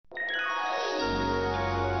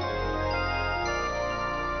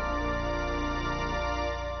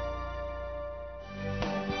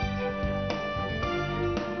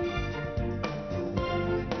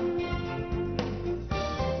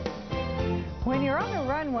When you're on a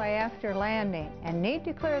runway after landing and need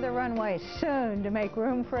to clear the runway soon to make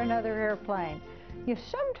room for another airplane, you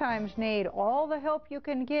sometimes need all the help you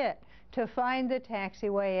can get to find the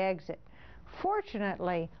taxiway exit.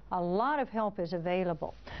 Fortunately, a lot of help is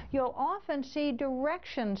available. You'll often see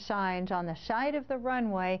direction signs on the side of the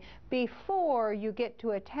runway before you get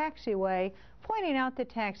to a taxiway pointing out the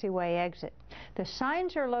taxiway exit. The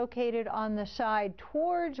signs are located on the side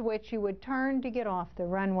towards which you would turn to get off the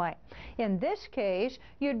runway. In this case,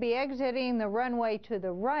 you'd be exiting the runway to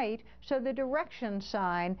the right, so the direction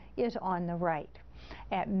sign is on the right.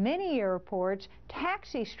 At many airports,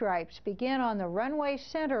 taxi stripes begin on the runway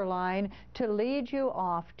center line to lead you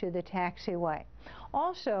off to the taxiway.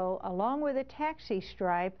 Also, along with a taxi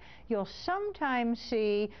stripe, you'll sometimes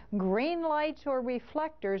see green lights or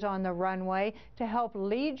reflectors on the runway to help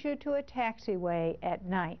lead you to a taxiway at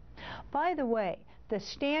night. By the way, the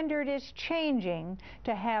standard is changing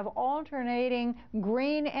to have alternating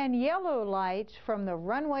green and yellow lights from the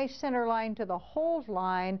runway center line to the hold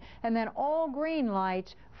line, and then all green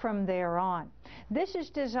lights from there on. This is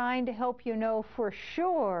designed to help you know for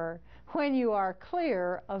sure when you are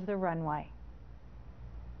clear of the runway.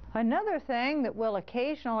 Another thing that will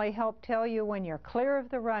occasionally help tell you when you're clear of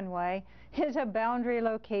the runway is a boundary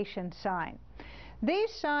location sign.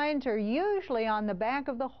 These signs are usually on the back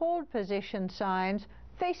of the hold position signs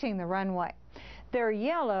facing the runway. They're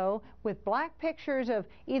yellow with black pictures of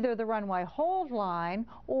either the runway hold line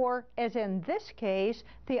or, as in this case,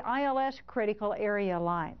 the ILS critical area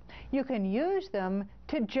line. You can use them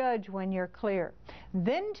to judge when you're clear.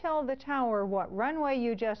 Then tell the tower what runway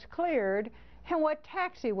you just cleared and what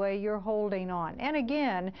taxiway you're holding on. And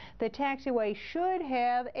again, the taxiway should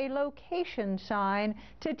have a location sign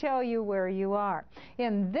to tell you where you are.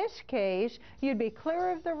 In this case, you'd be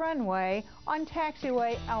clear of the runway on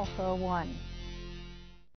taxiway Alpha 1.